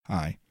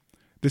Hi,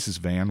 this is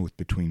Van with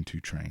Between Two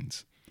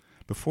Trains.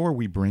 Before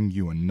we bring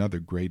you another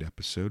great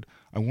episode,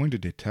 I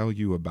wanted to tell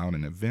you about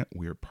an event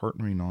we are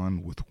partnering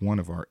on with one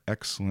of our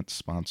excellent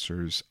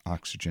sponsors,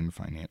 Oxygen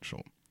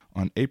Financial.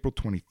 On April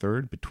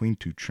 23rd, Between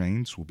Two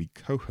Trains will be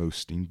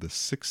co-hosting the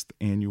 6th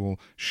annual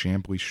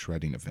Chambly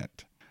Shredding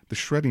event. The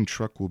shredding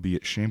truck will be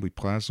at Chambly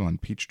Plaza on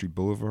Peachtree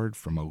Boulevard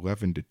from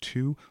 11 to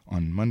 2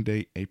 on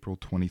Monday, April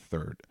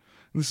 23rd.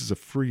 This is a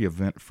free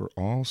event for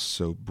all,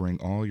 so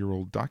bring all your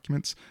old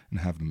documents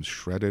and have them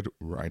shredded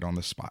right on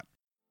the spot.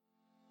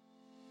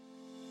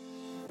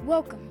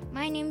 Welcome,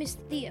 my name is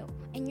Theo,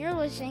 and you're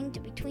listening to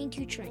Between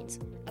Two Trains,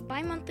 a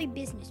bi-monthly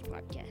business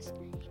podcast.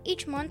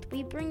 Each month,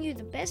 we bring you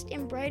the best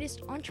and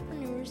brightest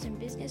entrepreneurs and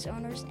business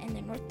owners in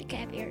the North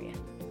DeKalb area.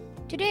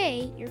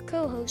 Today, your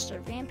co-hosts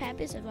are Van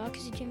Pappas of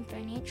Oxygen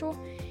Financial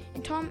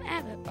and Tom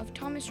Abbott of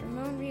Thomas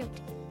Ramone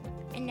Realty.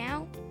 And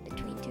now,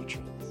 Between Two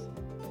Trains.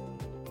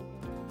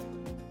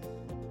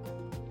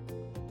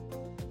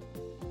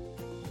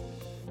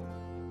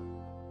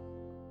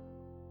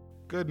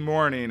 Good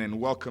morning and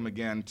welcome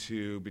again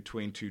to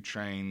Between Two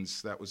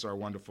Trains. That was our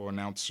wonderful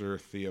announcer,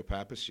 Theo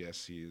Pappas.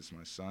 Yes, he is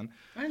my son.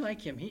 I like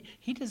him.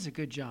 He does a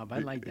good job. I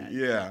like that.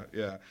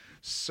 Yeah.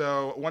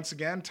 So once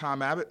again,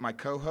 Tom Abbott, my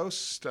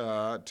co-host.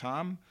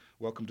 Tom,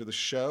 welcome to the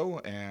show.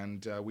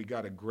 And we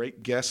got a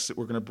great guest that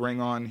we're going to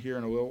bring on here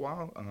in a little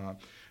while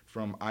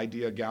from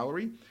Idea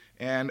Gallery.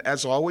 And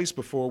as always,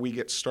 before we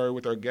get started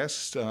with our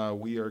guests,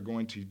 we are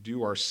going to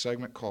do our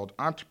segment called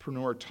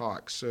Entrepreneur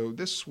Talk. So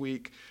this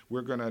week,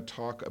 we're going to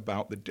talk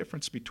about the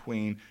difference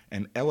between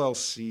an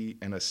LLC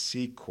and a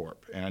C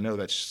Corp. And I know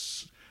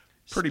that's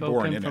pretty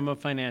boring, isn't it? From a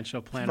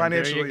financial planner.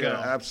 Financial, there you go. Yeah,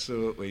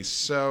 absolutely.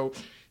 So,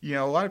 a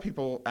lot of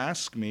people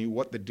ask me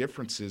what the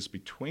difference is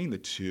between the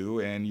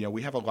two. And,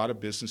 we have a lot of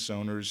business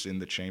owners in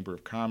the Chamber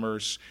of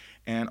Commerce,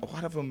 and a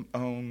lot of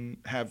them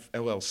have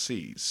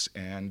LLCs.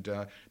 And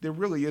there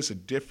really is a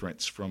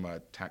difference from a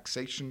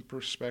taxation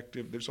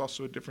perspective. There's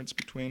also a difference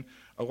between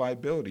a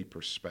liability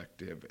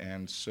perspective.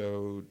 And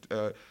so,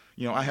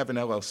 I have an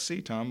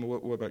LLC. Tom,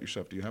 what about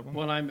yourself? Do you have one?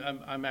 Well,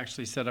 I'm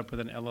actually set up with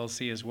an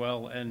LLC as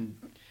well. And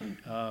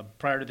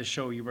prior to the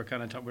show, we were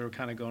kind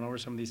of going over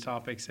some of these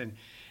topics,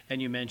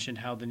 and you mentioned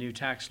how the new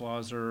tax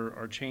laws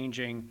are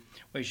changing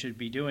what you should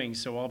be doing.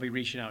 So I'll be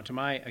reaching out to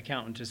my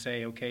accountant to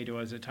say, okay,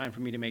 is it time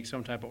for me to make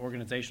some type of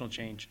organizational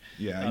change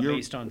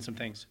based on some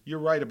things? You're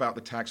right about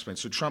the tax plan.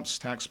 So Trump's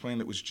tax plan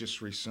that was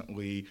just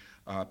recently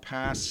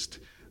passed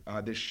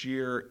this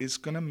year is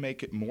going to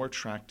make it more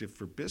attractive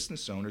for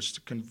business owners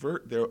to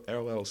convert their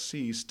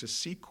LLCs to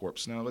C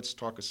Corps. Now let's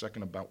talk a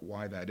second about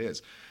why that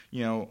is.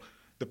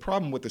 The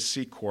problem with the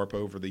C Corp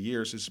over the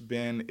years has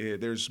been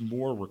there's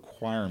more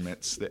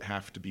requirements that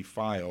have to be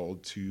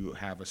filed to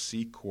have a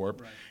C Corp.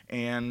 Right.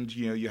 And,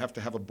 you have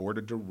to have a board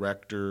of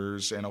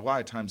directors. And a lot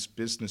of times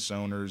business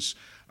owners,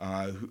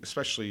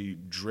 especially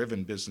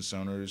driven business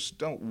owners,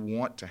 don't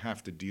want to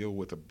have to deal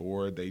with a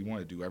board. They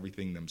want to do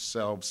everything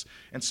themselves.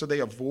 And so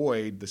they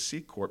avoid the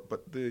C Corp.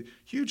 But the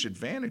huge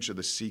advantage of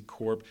the C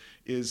Corp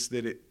is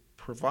that it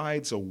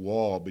provides a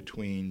wall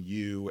between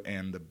you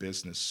and the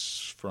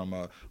business from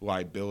a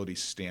liability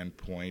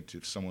standpoint.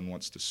 If someone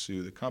wants to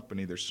sue the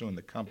company, they're suing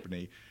the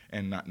company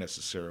and not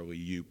necessarily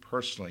you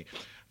personally.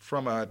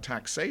 From a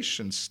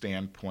taxation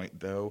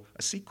standpoint, though,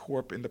 a C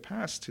Corp in the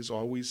past has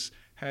always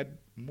had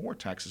more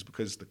taxes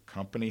because the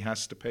company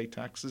has to pay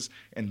taxes,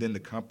 and then the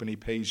company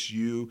pays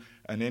you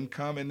an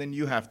income, and then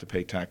you have to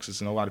pay taxes,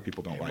 and a lot of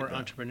people don't like that. We're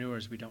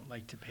entrepreneurs. We don't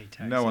like to pay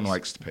taxes. No one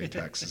likes to pay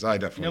taxes. I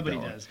definitely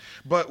don't. Nobody does.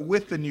 But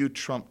with the new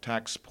Trump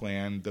tax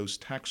plan, those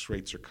tax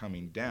rates are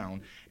coming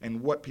down,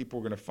 and what people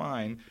are going to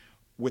find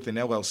with an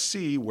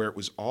LLC, where it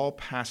was all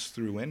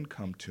pass-through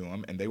income to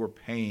them, and they were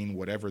paying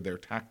whatever their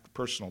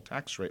personal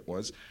tax rate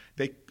was,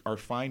 they are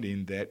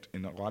finding that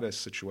in a lot of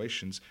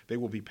situations, they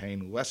will be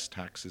paying less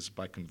taxes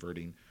by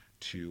converting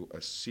to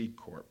a C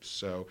Corp.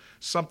 So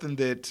something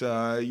that,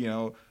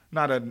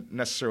 not a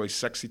necessarily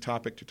sexy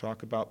topic to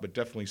talk about, but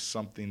definitely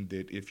something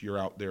that if you're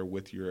out there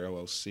with your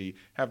LLC,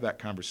 have that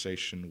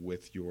conversation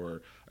with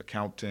your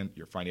accountant,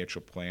 your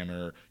financial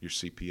planner, your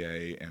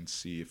CPA, and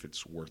see if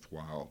it's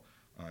worthwhile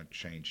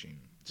changing.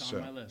 It's on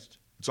my list.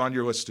 It's on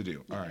your list to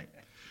do. All right.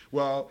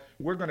 Well,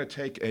 we're going to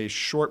take a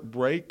short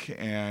break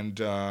and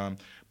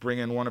bring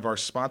in one of our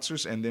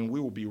sponsors, and then we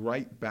will be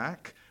right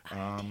back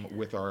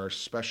with our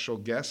special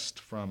guest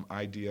from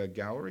Idea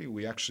Gallery.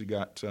 We actually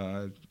got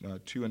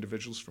two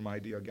individuals from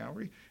Idea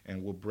Gallery,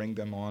 and we'll bring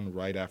them on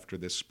right after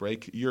this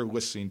break. You're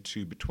listening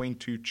to Between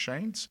Two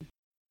Trains.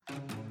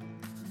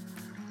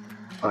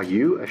 Are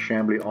you a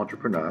Chambly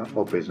entrepreneur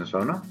or business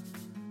owner?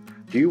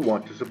 Do you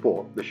want to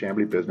support the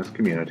Chambly business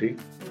community?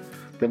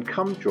 Then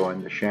come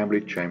join the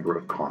Chambly Chamber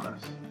of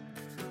Commerce.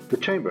 The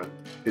Chamber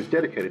is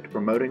dedicated to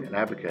promoting and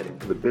advocating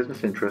for the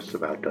business interests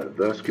of our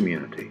diverse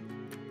community.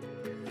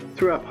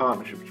 Through our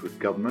partnerships with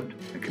government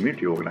and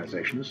community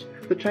organizations,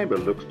 the Chamber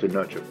looks to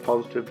nurture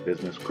positive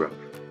business growth.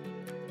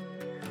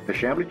 The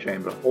Chambly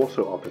Chamber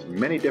also offers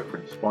many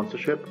different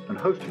sponsorship and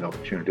hosting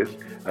opportunities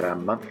at our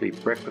monthly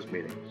breakfast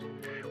meetings,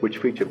 which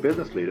feature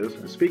business leaders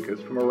and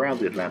speakers from around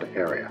the Atlanta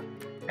area,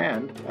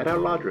 and at our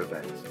larger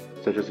events,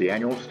 such as the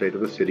annual State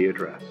of the City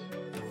Address.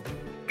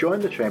 Join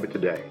the Chamber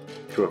today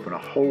to open a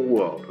whole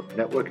world of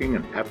networking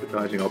and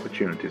advertising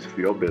opportunities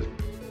for your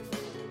business.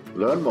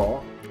 Learn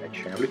more at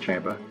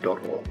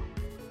chamblychamber.org.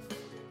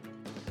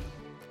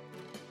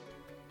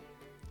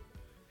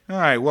 All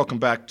right, welcome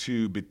back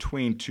to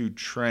Between Two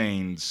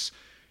Trains.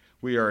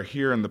 We are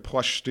here in the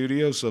plush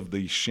studios of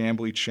the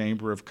Chambly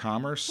Chamber of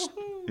Commerce.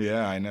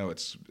 Yeah, I know,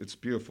 it's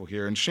beautiful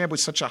here. And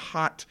Chambly's such a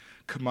hot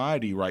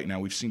commodity right now.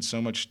 We've seen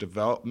so much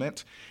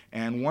development.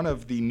 And one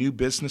of the new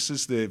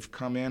businesses that have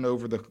come in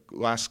over the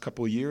last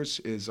couple of years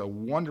is a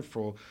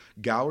wonderful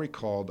gallery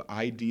called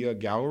Idea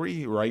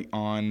Gallery right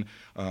on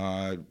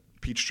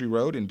Peachtree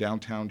Road in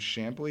downtown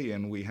Chambly.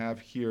 And we have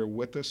here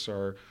with us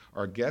our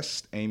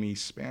guests, Amy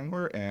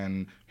Spangler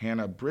and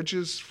Hannah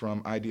Bridges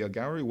from Idea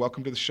Gallery.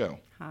 Welcome to the show.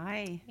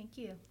 Hi. Thank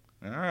you.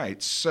 All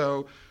right.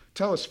 So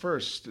tell us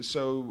first.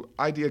 So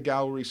Idea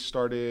Gallery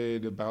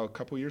started about a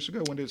couple years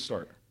ago. When did it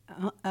start?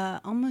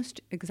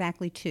 Almost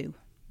exactly 2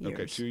 years.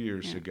 Okay, 2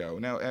 years Yeah. ago.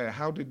 Now,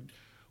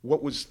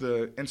 what was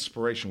the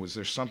inspiration? Was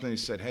there something that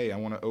said, hey, I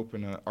want to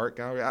open an art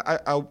gallery?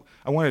 I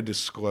want to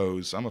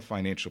disclose, I'm a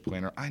financial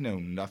planner. I know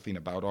nothing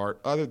about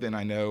art other than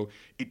I know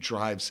it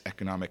drives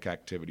economic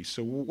activity.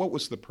 So what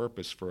was the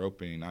purpose for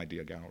opening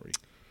Idea Gallery?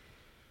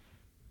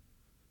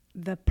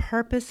 The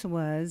purpose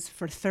was,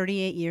 for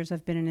 38 years,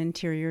 I've been an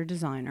interior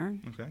designer.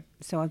 Okay.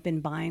 So I've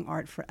been buying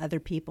art for other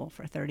people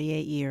for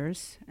 38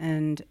 years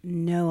and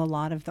know a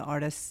lot of the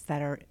artists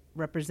that are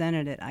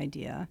represented at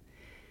Idea.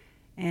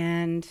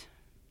 And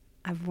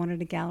I've wanted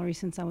a gallery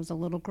since I was a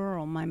little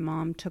girl. My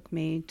mom took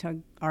me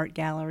to art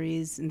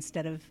galleries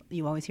instead of,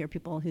 you always hear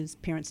people whose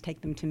parents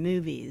take them to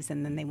movies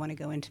and then they want to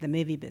go into the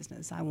movie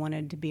business. I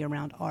wanted to be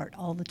around art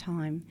all the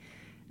time.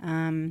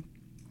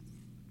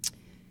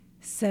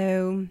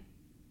 So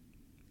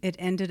it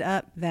ended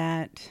up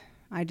that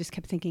I just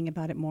kept thinking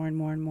about it more and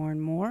more and more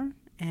and more.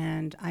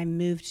 And I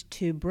moved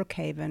to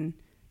Brookhaven,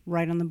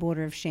 right on the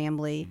border of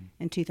Chambly,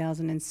 in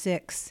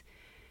 2006.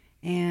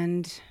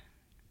 And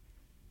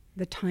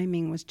the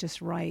timing was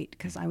just right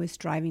because I was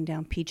driving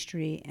down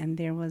Peachtree and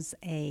there was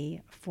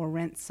a for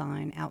rent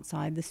sign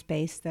outside the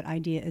space that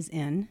Idea is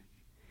in.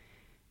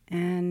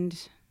 And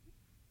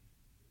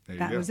There you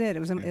that go. was it. It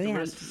was The yeah,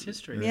 rest is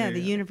history. yeah, There the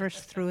you go.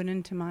 universe threw it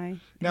into my.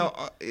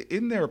 Now,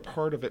 isn't there a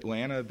part of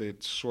Atlanta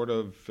that's sort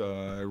of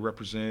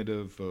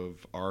representative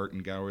of art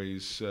and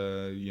galleries?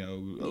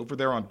 Over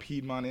there on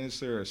Piedmont, is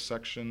there a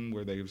section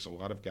where there's a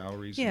lot of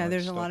galleries? and Yeah, art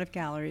there's stuff? a lot of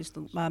galleries.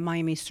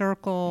 Miami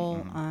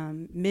Circle,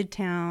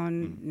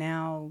 Midtown,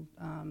 now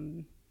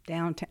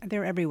downtown.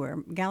 They're everywhere.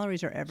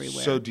 Galleries are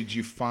everywhere. So did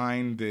you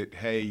find that,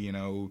 hey,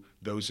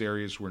 those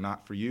areas were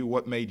not for you?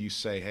 What made you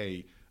say,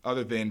 hey,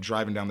 other than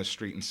driving down the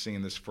street and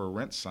seeing this for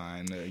rent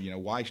sign,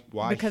 why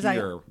because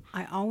here?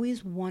 I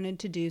always wanted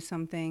to do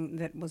something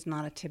that was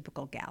not a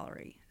typical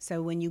gallery.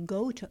 So when you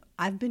go to,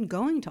 I've been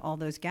going to all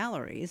those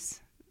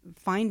galleries,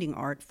 finding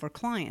art for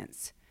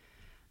clients.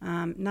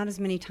 Not as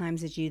many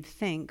times as you'd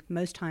think,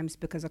 most times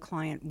because a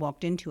client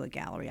walked into a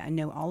gallery. I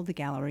know all the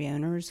gallery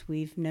owners.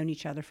 We've known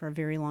each other for a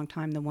very long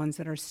time, the ones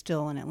that are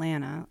still in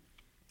Atlanta.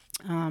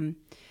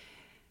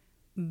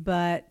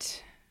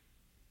 But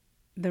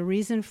the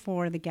reason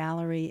for the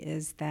gallery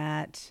is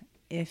that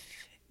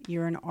if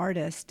you're an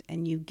artist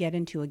and you get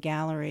into a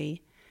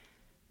gallery,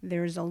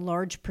 there's a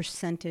large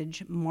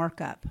percentage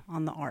markup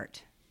on the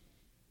art.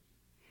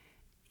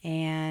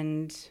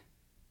 And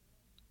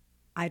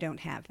I don't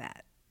have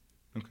that.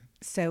 Okay.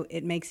 So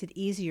it makes it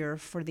easier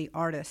for the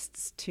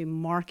artists to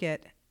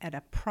market at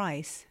a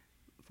price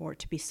for it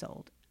to be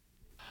sold.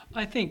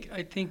 I think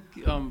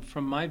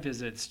from my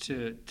visits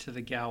to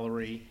the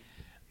gallery,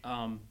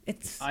 and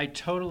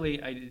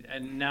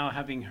now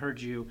having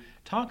heard you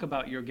talk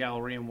about your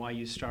gallery and why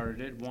you started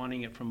it,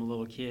 wanting it from a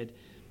little kid,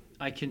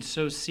 I can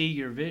so see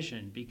your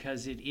vision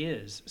because it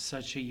is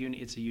such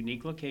it's a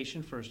unique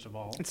location. First of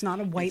all, It's not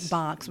a white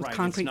box with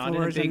concrete It's not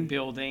floors. in a big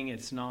building.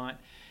 It's not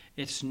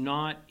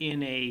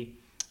in a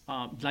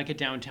like a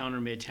downtown or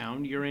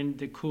midtown. You're in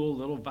the cool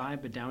little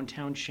vibe of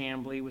downtown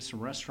Chambly with some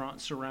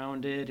restaurants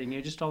surrounded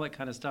and just all that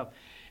kind of stuff.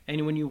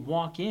 And when you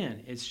walk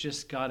in, it's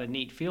just got a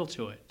neat feel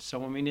to it.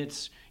 So I mean,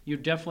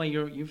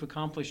 you've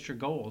accomplished your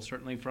goal,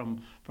 certainly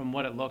from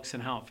what it looks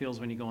and how it feels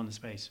when you go in the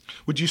space.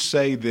 Would you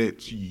say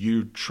that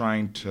you're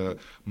trying to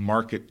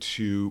market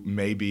to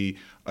maybe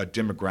a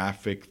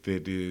demographic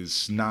that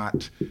is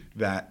not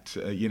that,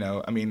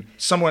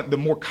 someone, the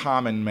more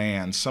common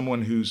man,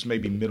 someone who's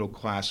maybe middle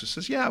class who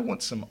says, yeah, I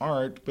want some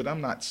art, but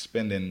I'm not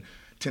spending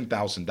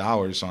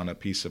 $10,000 on a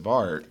piece of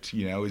art.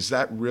 Is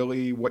that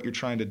really what you're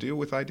trying to do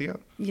with Idea?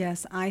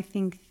 Yes, I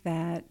think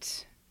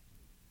that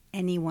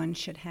anyone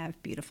should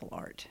have beautiful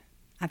art.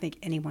 I think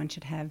anyone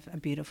should have a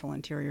beautiful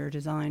interior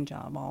design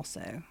job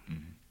also,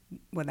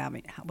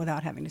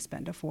 without having to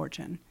spend a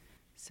fortune.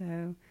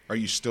 So, Are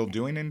you still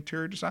doing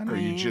interior design, or are I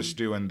you am. just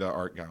doing the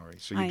art gallery?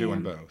 So you're I doing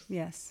am. both.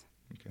 Yes.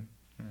 Okay.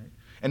 All right.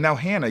 And now,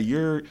 Hannah,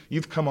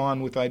 you've come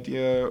on with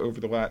Idea over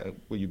the last.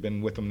 Well, you've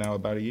been with them now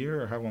about a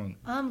year, or how long?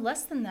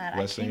 Less than that.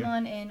 Less I than a came year?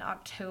 on in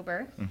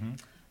October.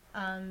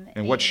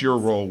 And what's your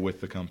role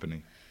with the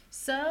company?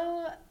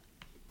 So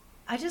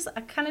I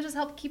kind of just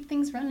help keep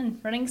things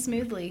running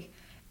smoothly.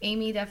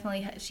 Amy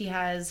definitely,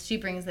 she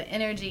brings the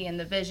energy and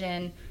the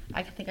vision.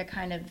 I think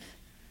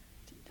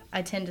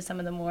I tend to some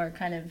of the more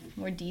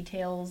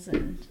details,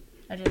 and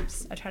I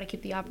try to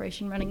keep the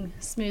operation running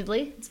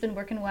smoothly. It's been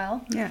working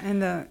well. Yeah,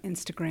 and the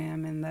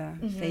Instagram and the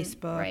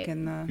Facebook right.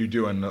 and the. You're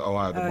doing a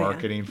lot of the Oh, yeah.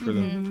 marketing for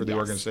the Yes,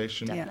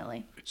 organization.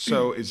 Definitely.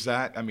 So is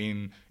that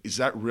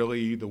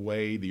really the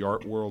way the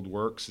art world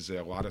works? Is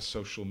there a lot of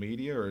social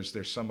media, or is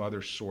there some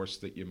other source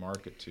that you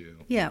market to?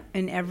 Yeah,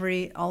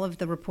 in all of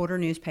the reporter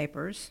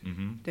newspapers,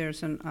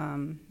 there's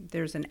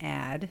an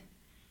ad,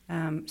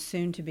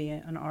 soon to be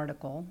an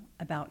article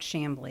about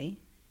Chamblee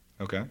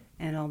Okay.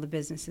 and all the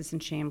businesses in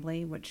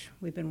Chamblee, which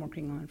we've been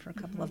working on for a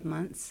couple of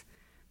months.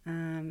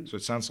 So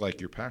it sounds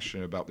like you're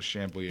passionate about the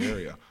Chamblee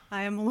area.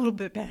 I am a little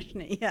bit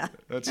passionate, yeah.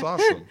 That's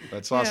awesome.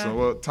 That's awesome. Yeah.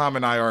 Well, Tom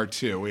and I are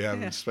too. We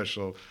have a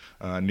special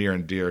near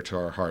and dear to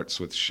our hearts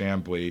with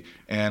Chamblee,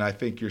 and I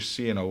think you're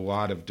seeing a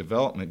lot of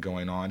development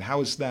going on.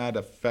 How is that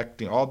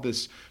affecting all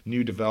this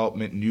new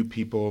development, new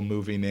people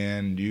moving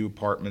in, new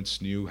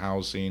apartments, new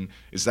housing?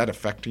 Is that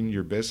affecting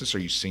your business? Are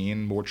you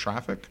seeing more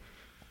traffic?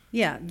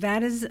 Yeah,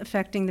 that is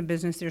affecting the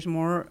business. There's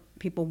more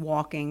people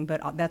walking,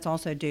 but that's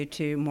also due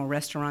to more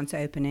restaurants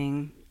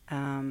opening.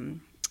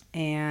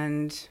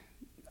 And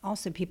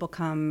also people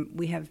come,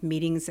 we have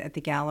meetings at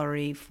the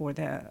gallery for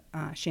the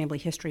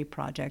Chamblee History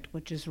Project,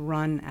 which is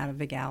run out of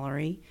the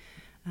gallery.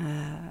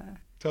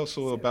 Tell us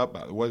a little about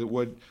it.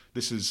 What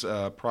this is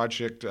a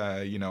project.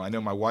 I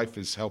know my wife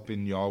is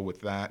helping y'all with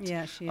that.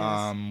 Yeah, she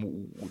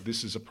is.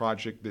 This is a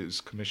project that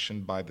is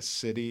commissioned by the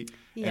city.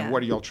 Yeah. And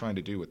what are y'all trying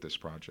to do with this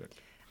project?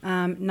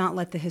 Not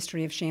let the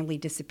history of Chamblee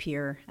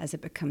disappear as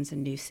it becomes a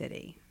new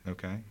city,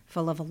 Okay.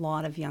 full of a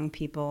lot of young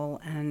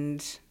people,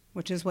 and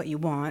which is what you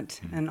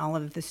want, and all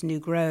of this new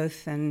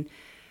growth and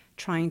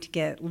trying to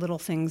get little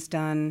things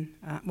done.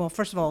 Well,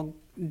 first of all,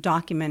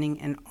 documenting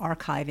and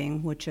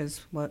archiving, which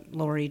is what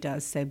Lori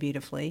does so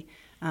beautifully.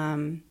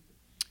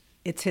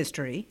 Its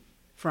history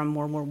from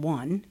World War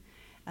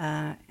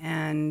I.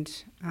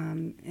 And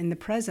in the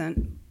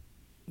present,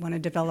 when a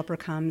developer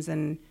comes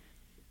and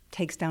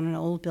takes down an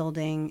old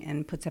building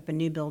and puts up a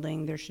new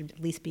building, there should at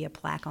least be a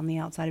plaque on the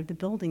outside of the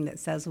building that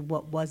says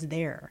what was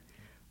there.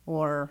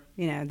 Or,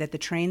 that the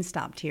train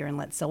stopped here and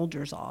let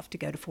soldiers off to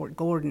go to Fort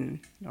Gordon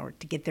or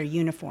to get their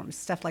uniforms,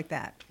 stuff like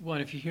that. Well,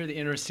 and if you hear the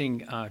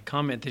interesting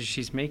comment that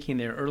she's making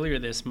there, earlier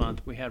this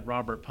month we had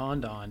Robert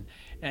Pond on,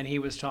 and he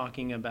was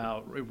talking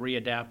about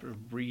adaptive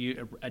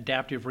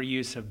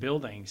reuse of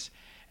buildings,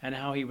 and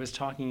how he was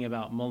talking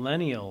about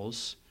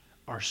millennials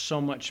are so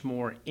much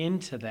more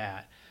into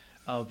that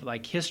of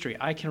like history.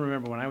 I can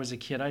remember when I was a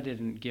kid, I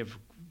didn't give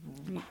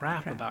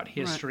crap about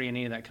history and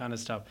any of that kind of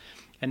stuff.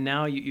 And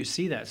now you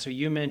see that. So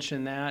you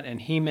mentioned that,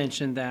 and he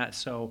mentioned that.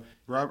 So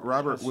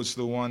Robert was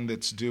the one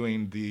that's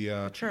doing the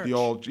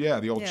old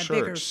church.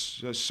 Bigger.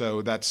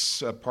 So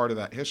that's a part of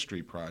that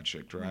history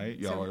project, right?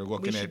 So Y'all are we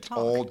looking should at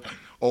talk.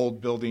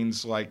 old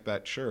buildings like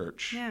that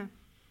church. Yeah.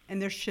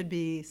 And there should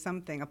be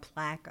something, a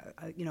plaque,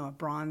 a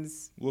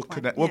bronze We'll plaque.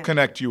 connect. We'll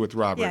connect you with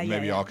Robert. Yeah, yeah,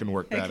 Maybe yeah. y'all can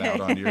work that out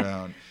on your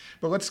own.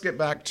 But let's get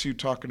back to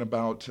talking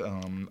about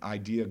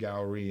Idea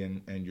Gallery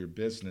and your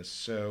business.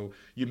 So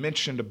you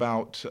mentioned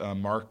about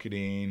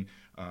marketing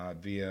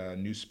via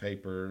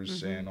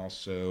newspapers and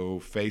also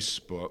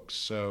Facebook.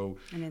 So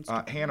And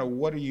Instagram. Hannah,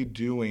 what are you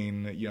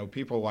doing?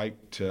 People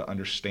like to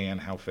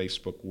understand how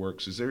Facebook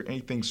works. Is there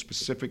anything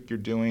specific you're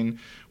doing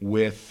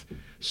with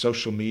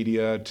social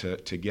media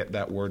to get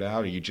that word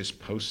out? Are you just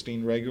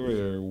posting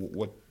regularly, or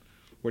what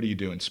are you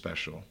doing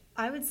special?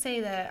 I would say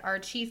that our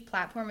chief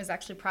platform is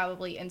actually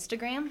probably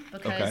Instagram,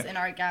 because Okay. in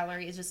art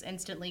gallery is just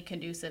instantly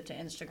conducive to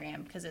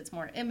Instagram because it's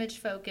more image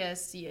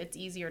focused. It's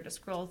easier to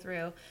scroll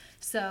through.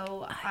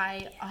 So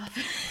I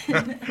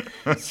often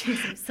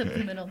choose some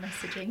subliminal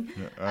messaging.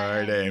 All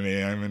right,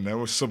 Amy. There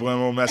was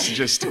subliminal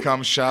messages to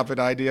come shop at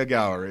Idea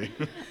Gallery.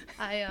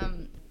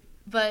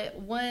 But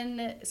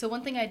one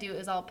thing I do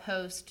is I'll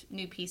post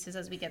new pieces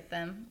as we get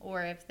them,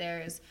 or if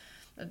there's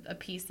a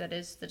piece that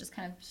just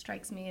kind of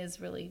strikes me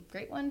as really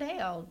great one day,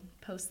 I'll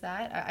post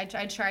that. I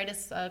try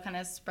to kind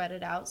of spread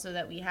it out so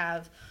that we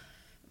have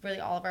really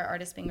all of our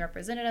artists being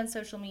represented on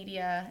social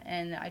media,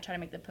 and I try to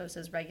make the posts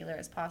as regular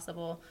as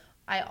possible.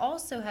 I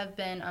also have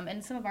been,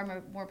 and some of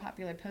our more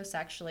popular posts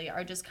actually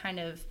are just kind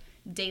of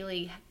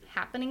daily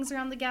happenings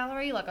around the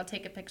gallery. Like I'll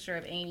take a picture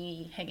of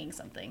Amy hanging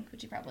something,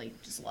 which you probably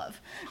just love,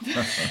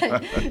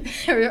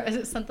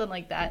 or something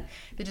like that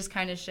just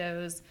kind of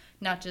shows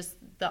not just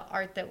the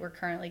art that we're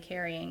currently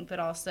carrying, but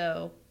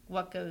also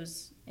what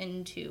goes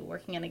into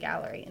working in a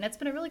gallery. And it's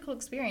been a really cool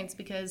experience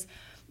because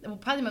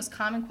probably the most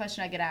common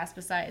question I get asked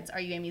besides, "Are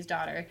you Amy's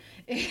daughter?"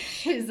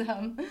 is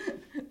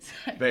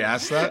They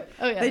ask that?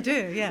 Oh yeah. They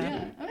do,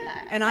 yeah. Oh,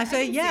 yeah. And I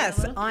say, can see yes,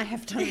 it a little. I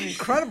have done an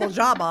incredible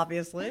job,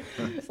 obviously,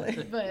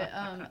 But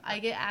I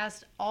get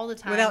asked all the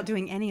time without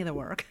doing any of the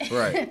work.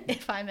 Right.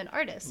 if I'm an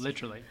artist.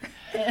 Literally.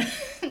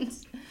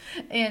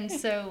 And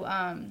so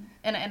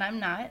and I'm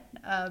not,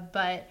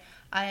 but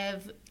I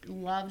have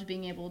loved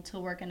being able to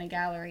work in a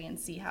gallery and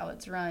see how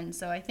it's run.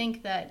 So I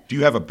think that Do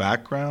you have a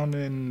background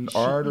in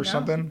art or no.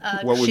 something?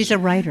 She's a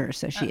writer,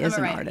 so she I'm is a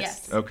an writer,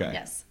 artist. Yes. Okay.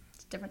 Yes.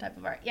 It's a different type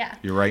of art. Yeah.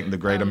 You're writing the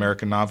great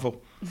American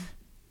novel?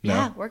 No?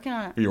 Yeah, working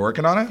on it. Are you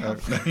working on it?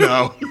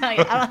 No. I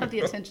don't have the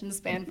attention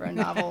span for a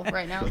novel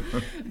right now,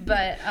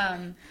 but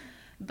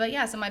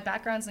yeah. So my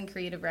background's in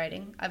creative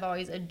writing. I've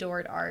always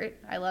adored art.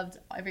 I loved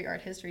every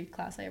art history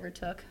class I ever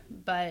took,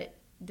 but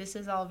this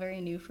is all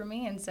very new for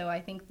me, and so I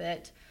think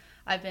that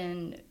I've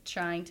been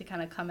trying to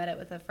kind of come at it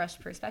with a fresh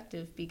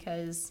perspective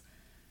because,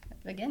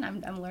 again,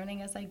 I'm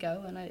learning as I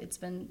go, and it's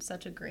been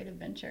such a great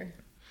adventure.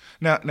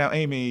 Now,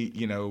 Amy,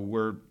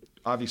 we're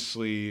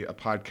obviously a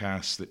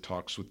podcast that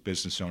talks with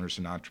business owners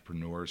and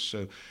entrepreneurs.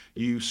 So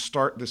you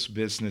start this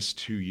business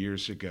 2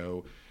 years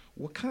ago.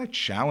 What kind of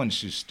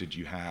challenges did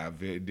you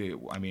have?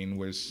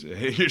 Was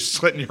you're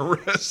slitting your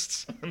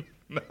wrists?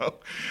 No.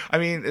 I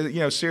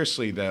mean,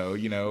 seriously though,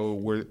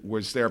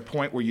 was there a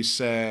point where you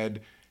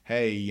said,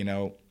 "Hey,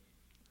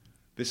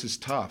 this is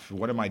tough.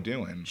 What am I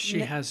doing?" She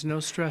has no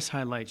stress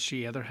highlights.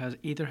 She either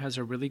has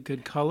a really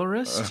good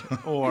colorist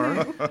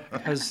or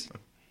has.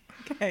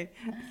 Okay.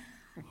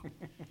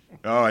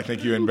 Oh, I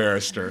think you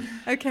embarrassed her.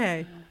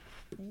 Okay.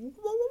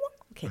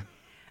 Okay.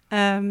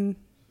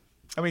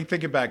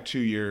 Thinking back 2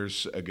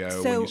 years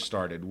ago when you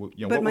started, what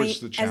was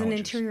the challenges? As an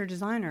interior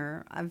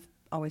designer, I've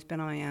always been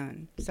on my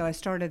own. So I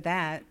started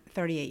that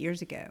 38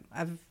 years ago.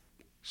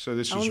 So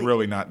this was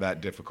really not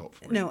that difficult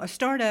for you? No, a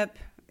startup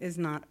is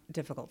not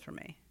difficult for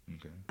me.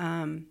 Okay.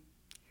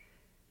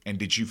 And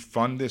did you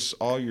fund this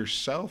all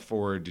yourself,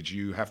 or did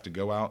you have to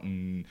go out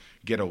and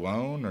get a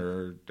loan,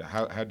 or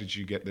how did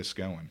you get this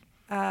going?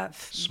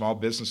 Small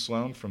business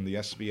loan from the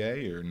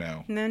SBA, or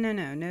no?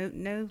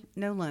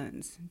 No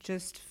loans.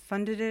 Just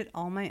funded it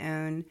all my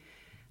own.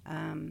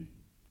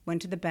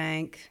 Went to the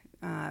bank,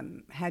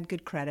 had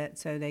good credit,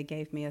 so they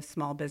gave me a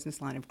small business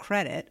line of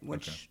credit,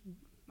 which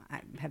I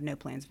have no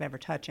plans of ever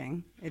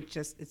touching.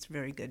 It's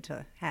very good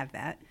to have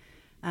that.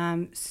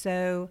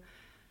 So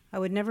I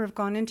would never have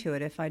gone into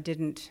it if I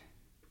didn't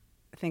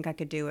think I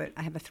could do it.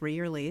 I have a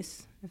 3-year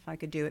lease. If I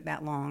could do it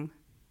that long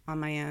on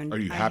my own. Are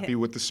you happy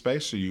with the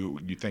space? Are you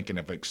thinking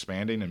of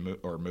expanding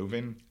or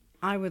moving?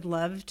 I would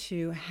love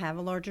to have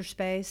a larger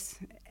space.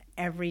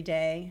 Every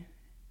day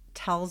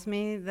tells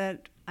me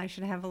that I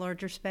should have a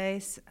larger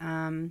space,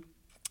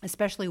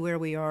 especially where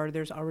we are.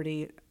 There's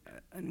already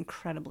an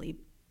incredibly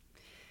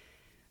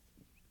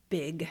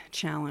big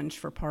challenge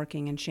for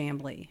parking in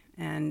Chamblee.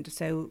 And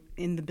so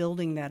in the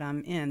building that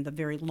I'm in, the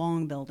very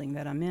long building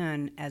that I'm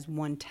in, as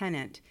one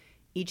tenant,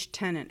 each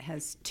tenant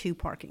has 2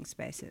 parking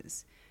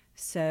spaces.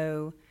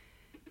 So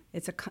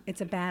it's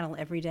a battle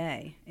every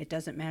day. It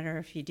doesn't matter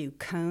if you do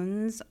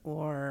cones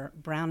or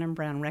Brown &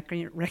 Brown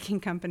Wrecking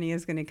Company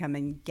is going to come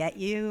and get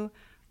you,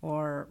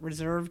 or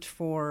reserved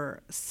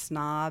for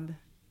snob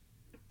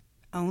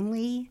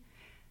only.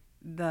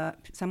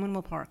 Someone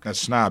will park. Now,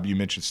 Snob, you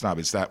mentioned Snob.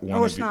 Is that one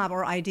Or of Snob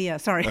or Idea,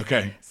 sorry.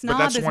 Okay. Snob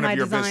But that's is one my of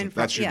your design business.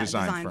 firm. That's your Yeah,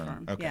 design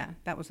firm. Okay. Yeah,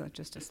 that was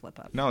just a slip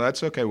up. No,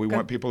 that's okay. We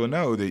want people to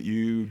know that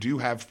you do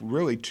have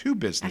really 2 I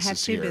businesses have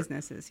 2 here.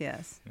 businesses,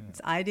 yes. Yeah.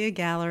 It's Idea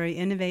Gallery,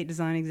 Innovate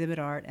Design Exhibit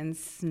Art, and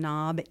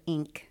Snob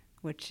Inc.,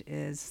 which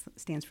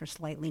stands for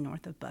Slightly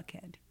North of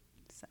Buckhead.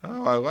 So,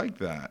 Oh, I like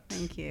that.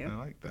 Thank you. I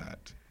like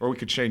that. Or we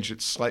could change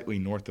it slightly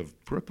north of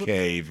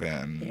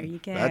Brookhaven. there you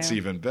go. That's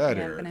even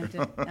better.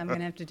 Yeah, I'm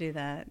gonna have to do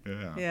that.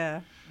 Yeah.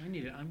 I'm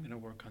going to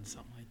work on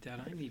something like that.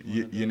 I need one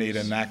You, of you need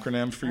an those.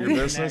 acronym for I your need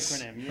an business?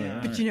 acronym,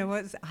 yeah. But you know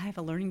what? I have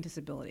a learning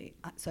disability,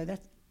 so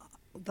that's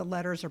the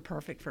letters are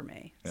perfect for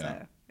me. Yeah.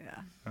 So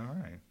yeah.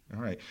 All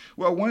right.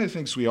 Well, one of the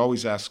things we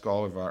always ask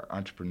all of our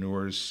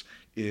entrepreneurs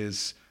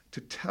is to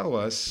tell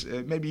us,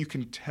 maybe you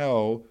can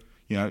tell,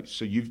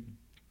 so you've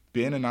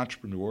been an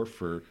entrepreneur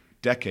for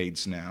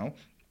decades now.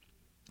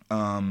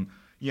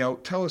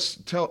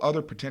 Tell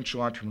other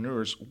potential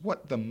entrepreneurs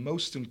what the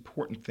most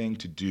important thing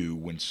to do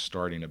when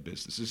starting a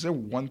business. Is there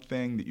one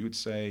thing that you would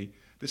say,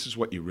 this is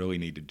what you really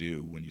need to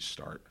do when you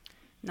start?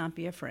 Not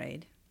be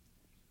afraid.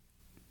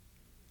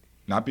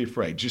 Not be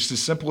afraid. Just as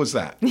simple as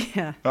that.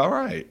 Yeah. All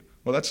right.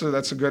 Well,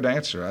 that's a good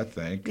answer, I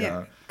think.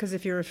 Yeah. Because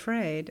if you're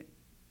afraid,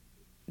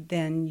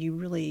 then you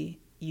really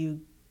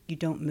you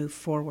don't move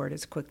forward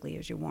as quickly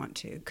as you want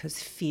to, because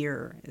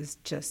fear is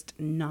just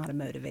not a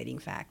motivating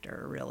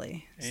factor,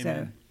 really.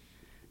 Amen.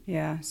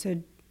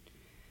 So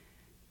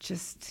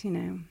just,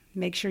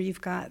 make sure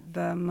you've got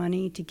the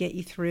money to get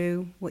you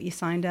through what you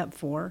signed up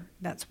for.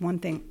 That's one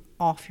thing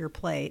off your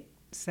plate.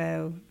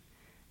 So,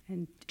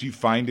 And Do you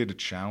find it a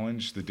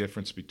challenge, the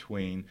difference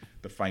between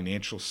the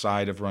financial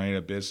side of running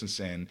a business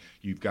and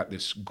you've got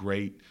this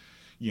great,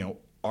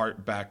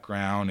 art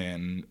background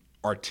and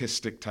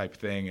artistic type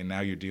thing, and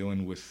now you're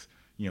dealing with,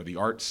 the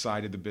art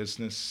side of the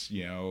business?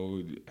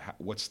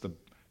 What's the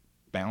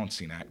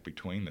balancing act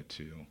between the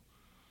two?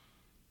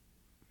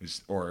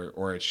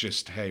 Or it's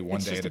just, hey, one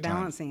it's day just at a time?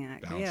 balancing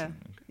act. Yeah, Okay.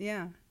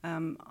 yeah.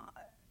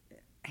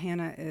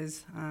 Hannah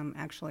is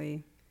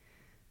actually,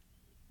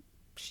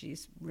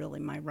 she's really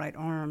my right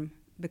arm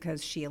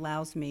because she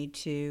allows me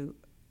to,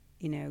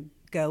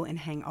 go and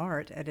hang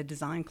art at a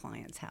design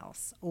client's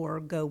house or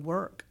go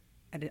work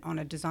on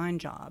a design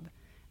job,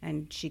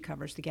 and she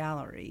covers the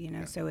gallery.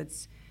 So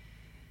it's,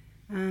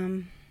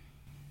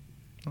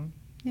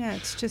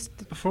 it's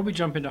just. Before we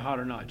jump into hot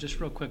or not, just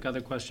real quick,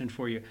 other question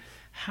for you.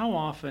 How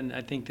often,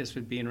 I think this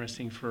would be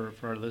interesting for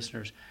our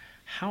listeners,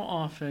 how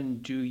often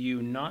do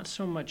you not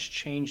so much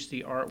change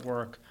the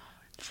artwork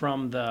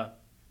from the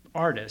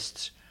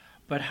artists,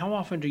 but how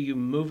often do you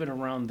move it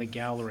around the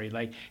gallery?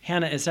 Like,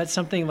 Hannah, is that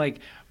something like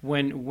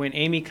when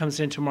Amy comes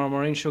in tomorrow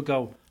morning, she'll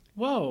go,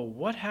 whoa,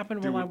 what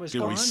happened while I was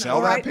do we gone? sell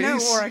Or that I,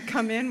 piece? or I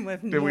come in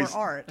with more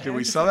art. Did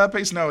we sell that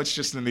piece? No, it's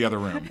just in the other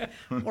room.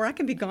 Or I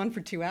can be gone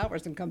for 2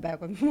 hours and come back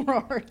with more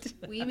art.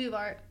 We move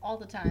art all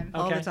the time.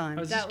 All the Okay. time.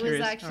 I was That just was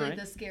curious. actually All right.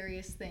 the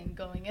scariest thing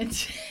going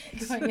into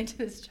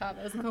this job.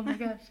 I was like, oh my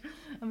gosh,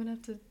 I'm gonna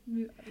have to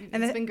move.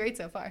 And It's it- been great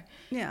so far.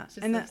 Yeah, It's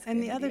just and so the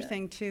scary to other do that.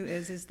 thing too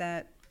is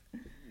that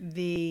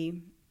the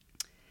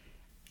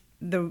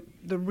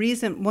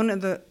reason one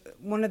of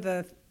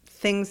the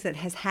things that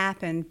has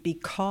happened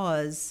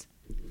because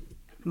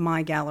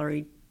my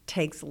gallery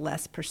takes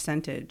less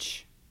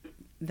percentage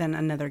than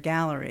another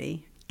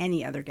gallery,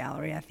 any other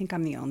gallery. I think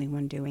I'm the only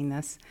one doing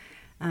this.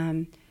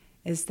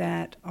 Is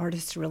that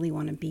artists really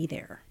want to be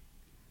there?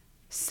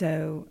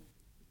 So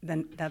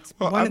then that's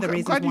one of the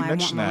reasons I'm glad why you I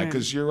mentioned want that, more room.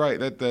 because you're right.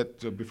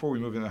 That before we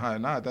move into high or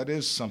not, that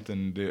is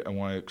something that I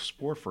want to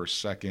explore for a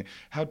second.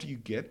 How do you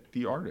get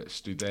the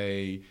artists? Do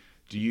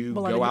you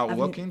Well, go I out mean-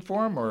 looking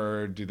for them,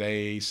 or do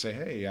they say,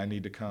 "Hey, I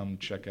need to come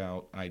check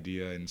out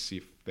Idea and see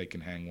if they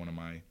can hang one of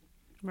my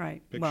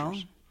Right. pictures"?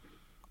 Well,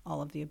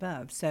 all of the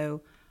above.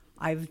 So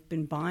I've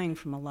been buying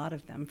from a lot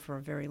of them for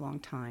a very long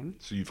time.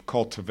 So you've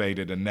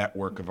cultivated a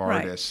network of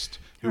Right. artists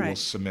who will Right.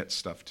 submit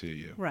stuff to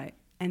you. Right.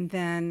 And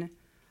then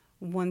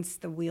once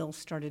the wheels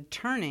started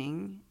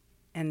turning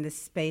and the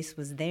space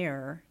was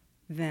there,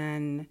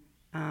 then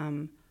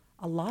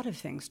a lot of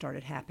things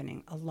started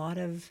happening. A lot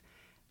of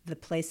the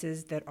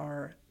places that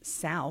are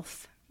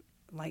south,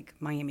 like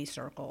Miami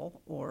Circle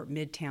or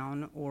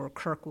Midtown or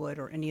Kirkwood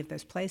or any of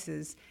those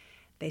places,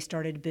 they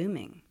started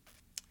booming.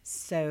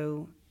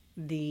 So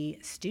the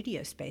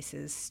studio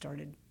spaces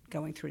started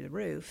going through the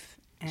roof.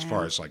 As and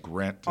far as like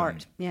rent,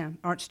 art,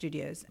 art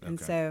studios. And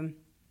Okay. so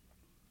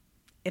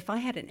if I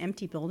had an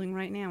empty building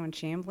right now in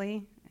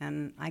Chamblee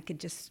and I could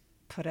just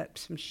put up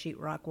some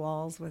sheetrock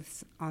walls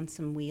on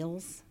some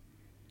wheels,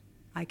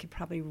 I could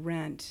probably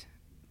rent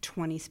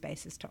 20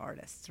 spaces to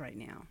artists right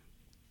now.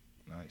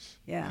 nice.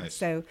 Yeah. Nice.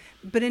 So,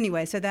 but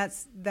anyway, so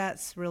that's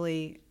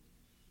really.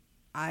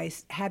 I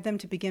had them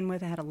to begin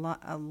with. I had a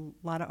lot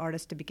of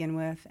artists to begin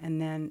with,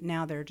 and then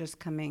now they're just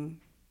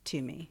coming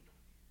to me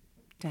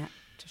to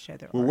show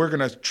their Well, art. we're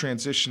going to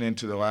transition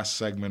into the last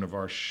segment of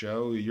our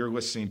show. You're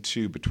listening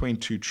to Between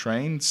Two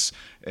Trains,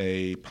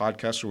 a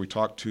podcast where we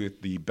talk to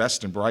the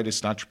best and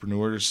brightest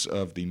entrepreneurs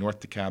of the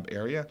North DeKalb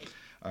area.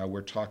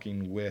 We're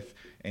talking with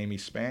Amy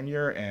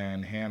Spanier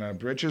and Hannah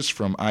Bridges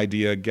from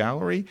Idea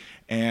Gallery.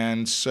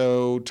 And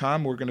so,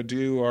 Tom, we're going to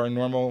do our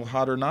normal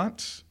hot or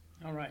not.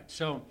 All right.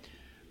 So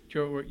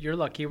you're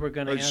lucky. We're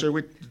going to Should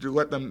we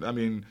let them? I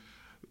mean,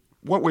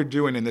 what we're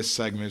doing in this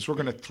segment is we're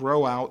going to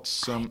throw out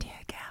some.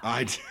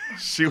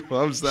 She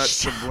loves that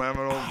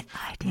subliminal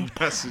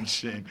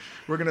messaging.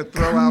 We're going to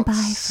throw out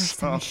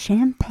some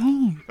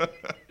champagne.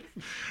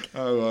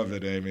 I love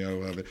it, Amy. I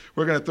love it.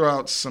 We're going to throw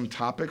out some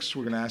topics.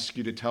 We're going to ask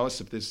you to tell us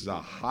if this is a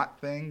hot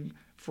thing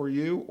for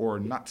you or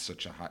not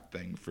such a hot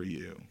thing for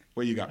you.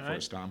 What you got All for right.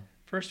 us, Tom?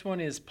 First one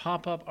is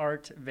pop-up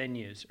art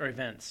venues or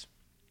events.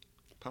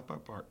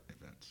 Pop-up art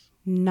events.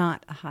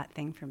 Not a hot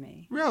thing for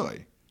me.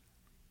 Really?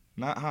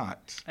 Not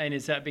hot. And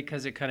is that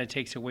because it kind of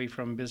takes away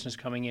from business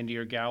coming into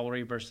your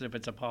gallery versus if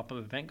it's a pop-up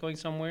event going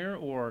somewhere,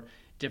 or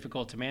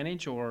difficult to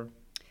manage, or?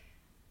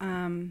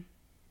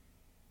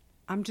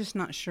 I'm just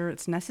not sure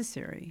it's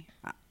necessary.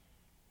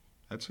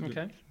 That's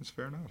Okay. That's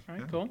fair enough. All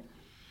right, yeah. cool.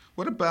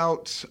 What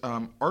about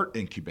art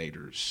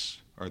incubators?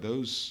 Are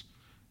those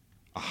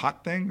a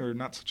hot thing or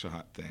not such a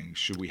hot thing?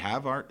 Should we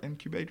have art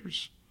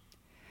incubators?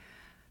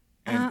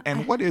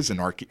 And what is an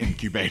art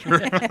incubator?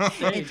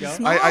 There you go.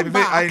 Small I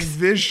box.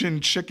 envision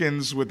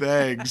chickens with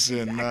eggs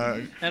and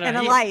And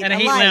a light. And a a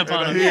heat light. lamp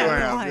on And them. a heat Yeah,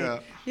 lamp, a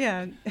light.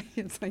 Yeah,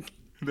 it's like,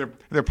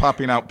 they're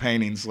popping out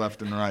paintings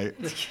left and right.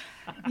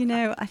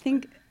 I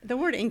think the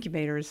word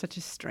incubator is such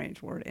a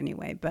strange word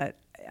anyway, but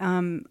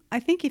I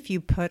think if you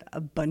put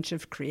a bunch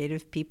of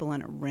creative people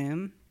in a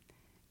room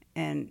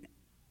and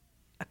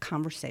a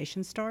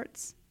conversation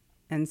starts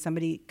and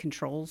somebody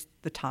controls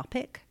the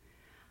topic,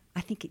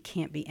 I think it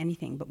can't be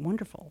anything but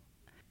wonderful.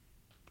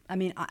 I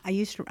mean,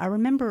 I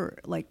remember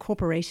like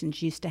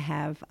corporations used to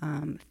have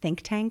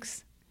think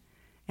tanks,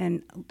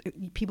 and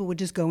people would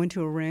just go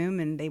into a room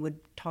and they would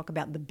talk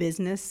about the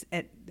business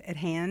at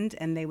hand,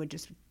 and they would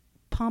just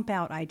pump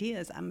out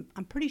ideas. I'm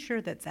pretty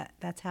sure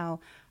that's how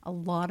a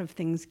lot of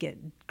things get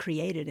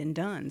created and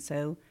done.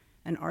 So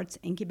an arts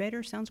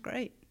incubator sounds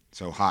great.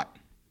 So hot.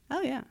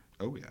 Oh yeah.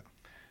 Oh, yeah.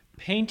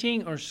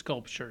 Painting or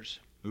sculptures?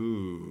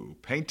 Ooh,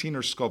 painting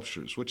or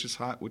sculptures? Which is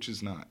hot, which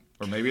is not?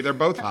 Or maybe they're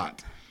both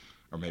hot.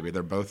 Or maybe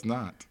they're both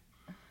not.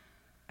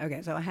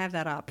 Okay, so I have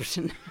that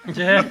option.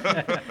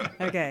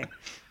 Okay,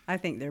 I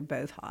think they're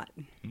both hot.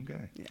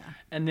 Okay. Yeah.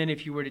 And then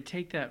if you were to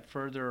take that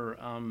further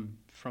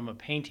from a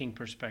painting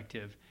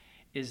perspective,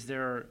 is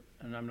there,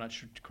 and I'm not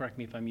sure, correct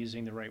me if I'm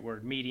using the right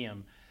word,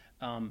 medium,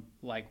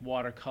 like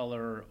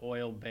watercolor,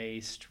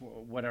 oil-based,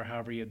 whatever,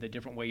 however the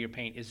different way you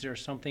paint, is there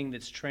something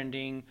that's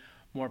trending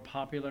more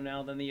popular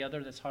now than the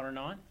other that's hot or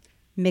not?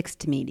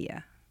 Mixed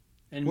media.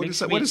 And What does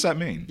that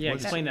mean? Yeah, What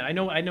is- explain that. I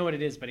know what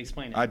it is, but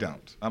explain it. I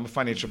don't. I'm a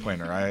financial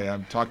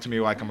planner. Talk to me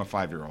like I'm a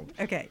 5-year-old.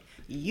 Okay,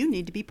 you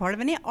need to be part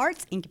of an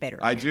arts incubator.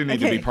 I do need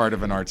to be Okay. part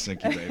of an arts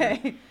incubator.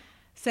 Okay.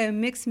 So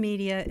mixed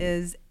media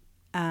is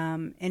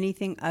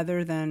anything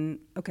other than,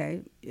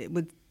 okay,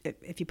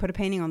 if you put a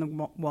painting on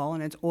the wall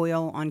and it's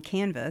oil on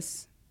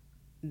canvas,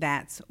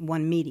 that's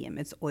one medium.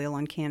 It's oil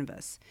on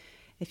canvas.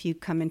 If you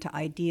come into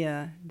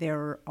IDEA,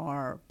 there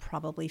are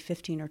probably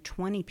 15 or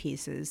 20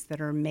 pieces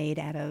that are made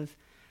out of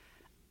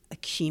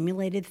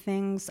accumulated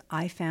things.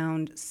 I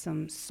found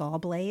some saw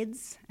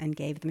blades and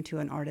gave them to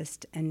an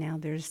artist, and now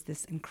there's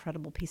this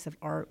incredible piece of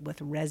art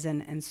with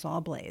resin and saw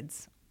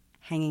blades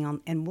hanging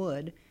on, and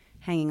wood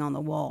hanging on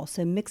the wall.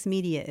 So mixed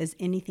media is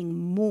anything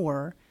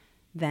more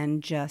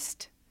than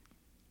just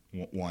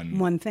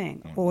one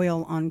thing.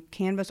 Oil on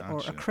canvas or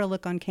Gotcha.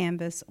 acrylic on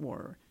canvas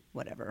or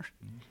whatever.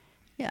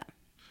 Yeah.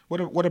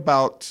 What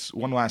about,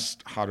 one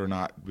last hot or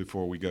not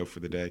before we go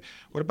for the day,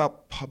 what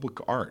about public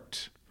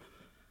art?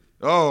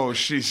 Oh,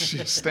 she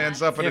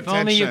stands up at If attention.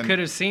 only you could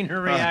have seen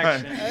her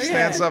reaction.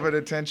 Stands up at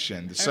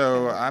attention.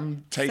 So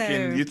I'm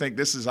taking, So- you think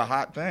this is a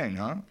hot thing,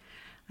 huh?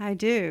 I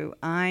do.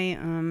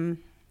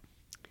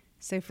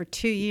 So for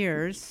 2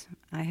 years,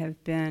 I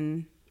have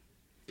been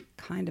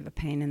kind of a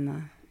pain in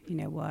the, you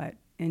know what,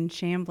 in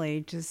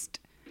Chamblee, just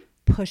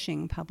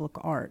pushing public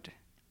art.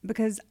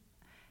 Because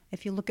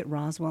if you look at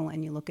Roswell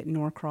and you look at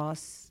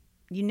Norcross,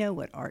 you know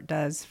what art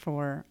does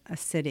for a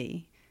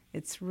city.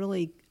 It's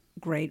really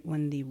great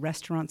when the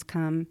restaurants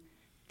come,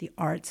 the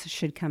arts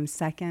should come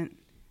second,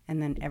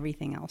 and then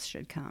everything else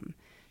should come.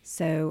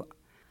 So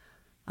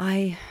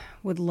I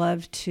would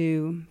love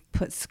to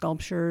put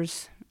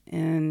sculptures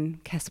in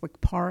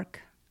Keswick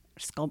Park,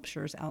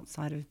 sculptures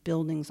outside of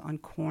buildings on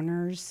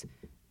corners,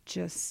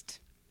 just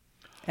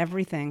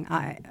everything.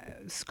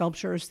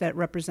 Sculptures that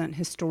represent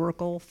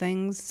historical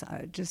things,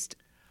 just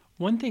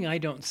One thing I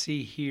don't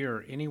see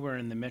here anywhere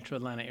in the Metro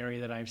Atlanta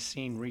area that I've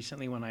seen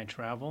recently when I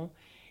travel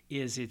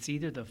is it's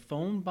either the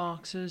phone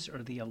boxes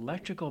or the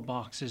electrical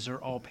boxes are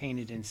all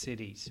painted in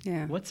cities.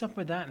 Yeah. What's up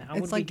with that? And how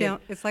it's would like we get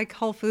it's like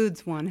Whole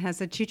Foods one has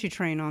a choo-choo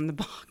train on the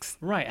box.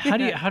 right? How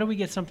do we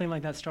get something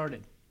like that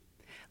started?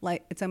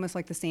 Like it's almost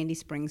like the Sandy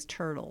Springs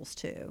turtles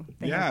too.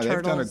 They Yeah, have they've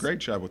done a turtles. great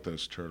job with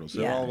those turtles.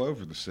 They're Yeah. all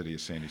over the city of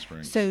Sandy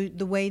Springs. So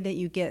the way that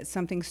you get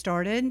something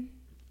started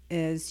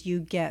is you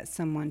get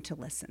someone to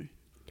listen.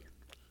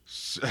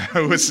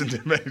 Listen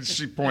to me.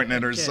 She's pointing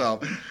at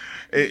herself.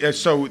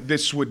 So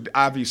this would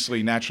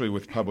obviously, naturally,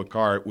 with public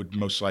art, would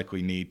most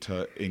likely need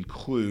to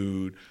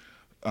include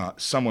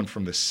someone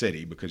from the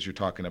city because you're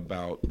talking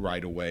about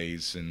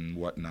right-of-ways and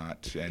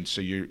whatnot. And so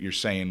you're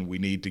saying we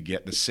need to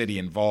get the city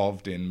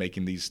involved in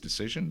making these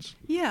decisions?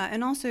 Yeah,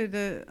 and also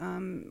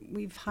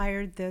we've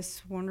hired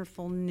this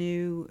wonderful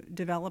new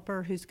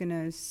developer who's going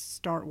to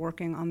start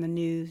working on the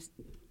new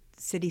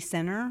city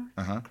center,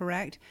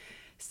 correct?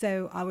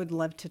 So I would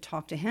love to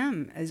talk to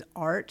him. Is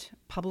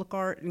public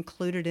art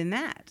included in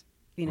that?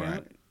 You know,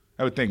 Right.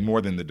 I would think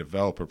more than the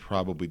developer,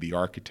 probably the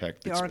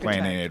architect that's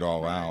planning architect. it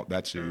all out.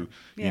 That's who you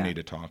Yeah. need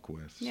to talk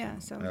with. Yeah,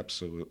 so-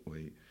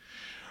 Absolutely.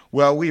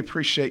 Well, we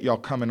appreciate y'all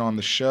coming on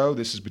the show.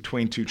 This is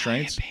Between Two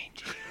Trains.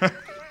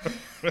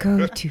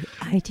 go to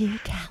Idea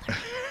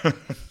Gallery.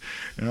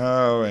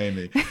 Oh,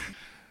 Amy.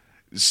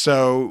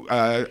 So,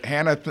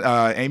 Hannah,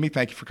 Amy,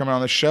 thank you for coming on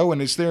the show. And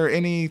is there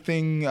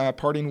anything,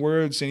 parting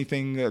words,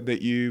 anything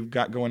that you've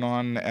got going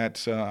on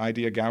at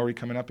Idea Gallery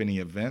coming up? Any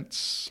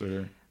events?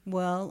 Or?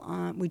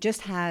 Well, we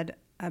just had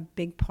a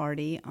big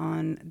party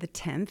on the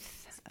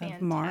 10th of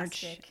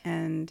March, Fantastic.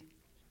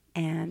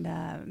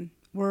 and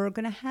we're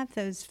going to have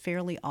those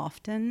fairly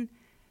often.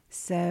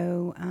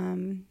 So, Is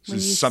when this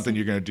you something see-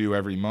 you're going to do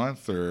every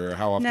month, or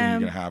how often are you No.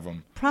 going to have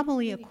them?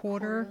 Probably a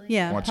quarter. quarterly?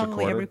 Yeah, Once a probably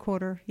quarter? every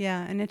quarter.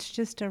 Yeah, and it's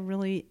just a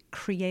really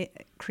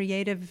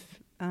creative.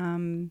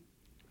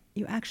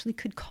 You actually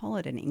could call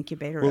it an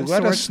incubator. Well, of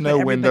let sorts, us but know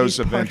when those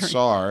everybody's events partnering.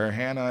 are.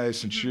 Hannah,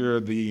 since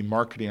you're the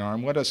marketing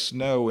arm, let us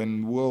know,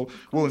 and we'll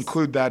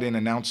include that in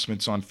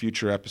announcements on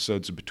future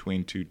episodes of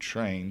Between Two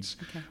Trains.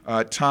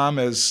 Tom,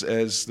 as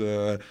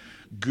the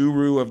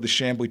guru of the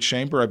Chambly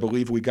Chamber. I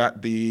believe we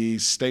got the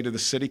State of the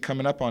City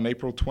coming up on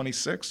April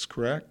 26th,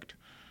 correct?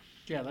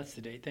 Yeah, that's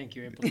the date. Thank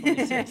you, April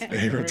 26th.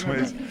 April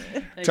 26th.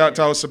 Thank Tell, you.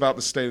 tell us about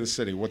the State of the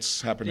City.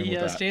 What's happening The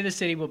with that? State of the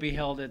City will be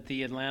held at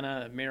the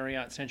Atlanta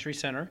Marriott Century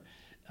Center.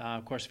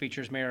 Of course,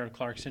 features Mayor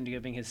Clarkson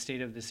giving his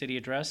State of the City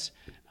address.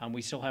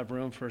 We still have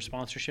room for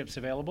sponsorships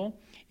available.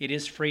 It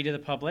is free to the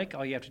public.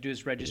 All you have to do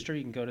is register.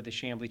 You can go to the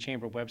Chambly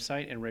Chamber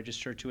website and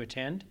register to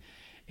attend.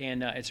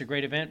 And it's a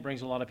great event,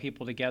 brings a lot of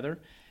people together,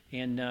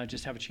 and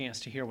just have a chance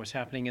to hear what's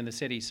happening in the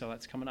city. So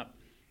that's coming up.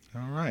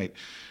 All right.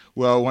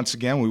 Well, once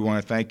again, we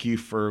want to thank you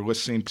for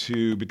listening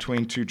to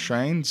Between Two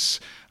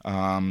Trains.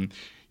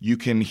 You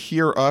can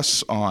hear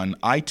us on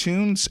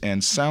iTunes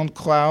and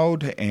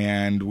SoundCloud,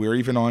 and we're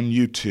even on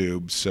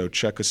YouTube. So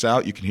check us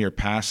out. You can hear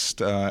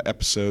past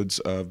episodes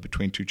of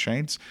Between Two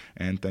Trains,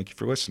 and thank you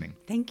for listening.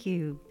 Thank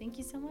you. Thank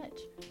you so much.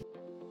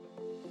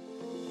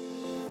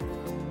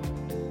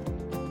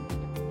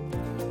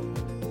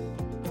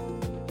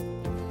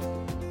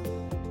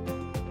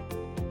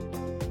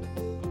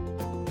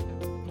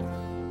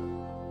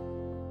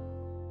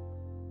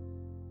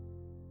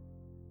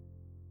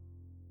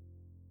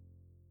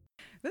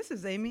 This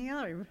is Amy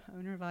Gallery,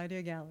 owner of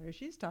Idea Gallery.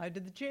 She's tied to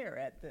the chair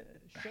at the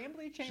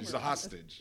Chambly Chamber. She's a office. hostage.